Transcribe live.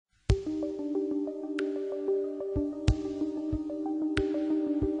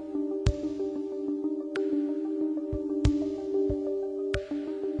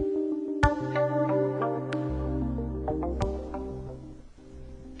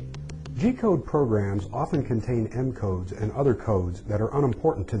G-code programs often contain M-codes and other codes that are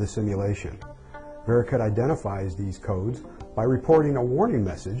unimportant to the simulation. Vericut identifies these codes by reporting a warning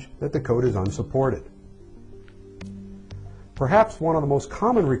message that the code is unsupported. Perhaps one of the most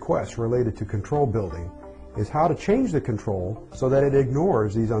common requests related to control building is how to change the control so that it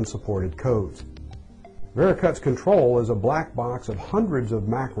ignores these unsupported codes. Vericut's control is a black box of hundreds of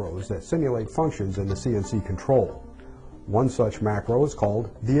macros that simulate functions in the CNC control. One such macro is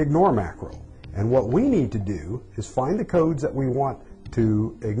called the ignore macro, and what we need to do is find the codes that we want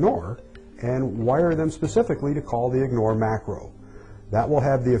to ignore and wire them specifically to call the ignore macro. That will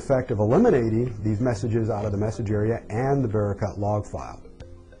have the effect of eliminating these messages out of the message area and the Vericut log file.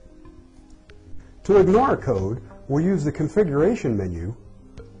 To ignore a code, we'll use the configuration menu,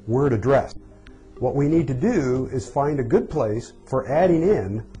 word address. What we need to do is find a good place for adding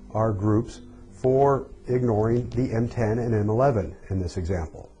in our groups for ignoring the M10 and M11 in this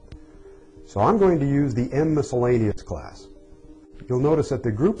example. So I'm going to use the M miscellaneous class. You'll notice that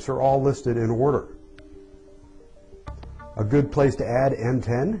the groups are all listed in order. A good place to add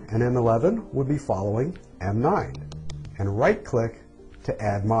M10 and M11 would be following M9 and right-click to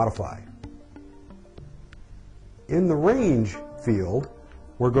add modify. In the range field,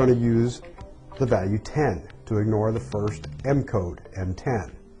 we're going to use the value 10 to ignore the first M code,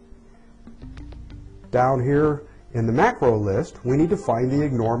 M10. Down here in the macro list, we need to find the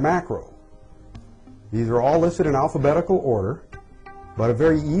ignore macro. These are all listed in alphabetical order, but a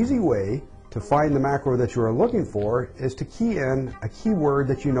very easy way to find the macro that you are looking for is to key in a keyword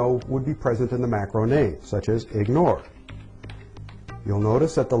that you know would be present in the macro name, such as ignore. You'll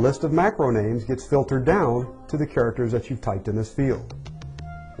notice that the list of macro names gets filtered down to the characters that you've typed in this field.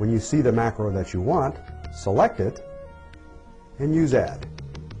 When you see the macro that you want, select it and use add.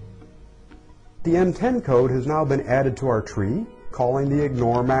 The M10 code has now been added to our tree, calling the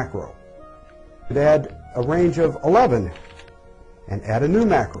ignore macro. We'd add a range of 11 and add a new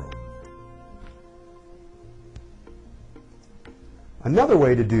macro. Another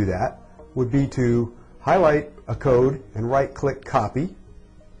way to do that would be to highlight a code and right-click copy,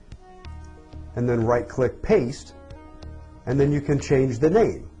 and then right-click paste, and then you can change the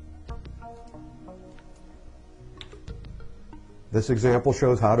name. This example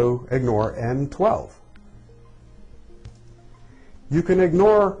shows how to ignore M12. You can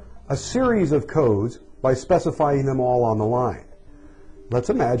ignore a series of codes by specifying them all on the line. Let's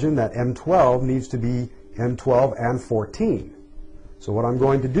imagine that M12 needs to be M12 and 14. So what I'm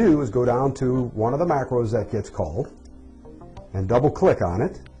going to do is go down to one of the macros that gets called and double-click on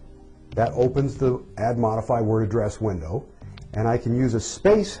it. That opens the Add Modify Word Address window, and I can use a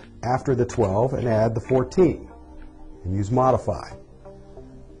space after the 12 and add the 14. And use modify.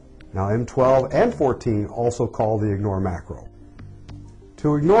 Now M12 and 14 also call the ignore macro.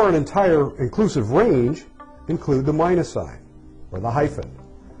 To ignore an entire inclusive range, include the minus sign or the hyphen.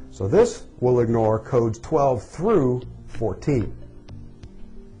 So this will ignore codes 12 through 14.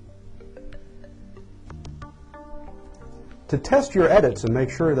 To test your edits and make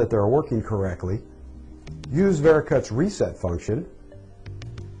sure that they're working correctly, use Vericut's reset function.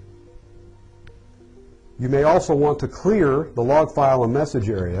 You may also want to clear the log file and message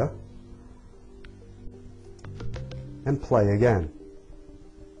area and play again.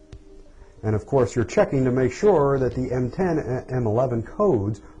 And of course, you're checking to make sure that the M10 and M11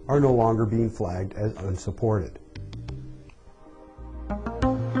 codes are no longer being flagged as unsupported.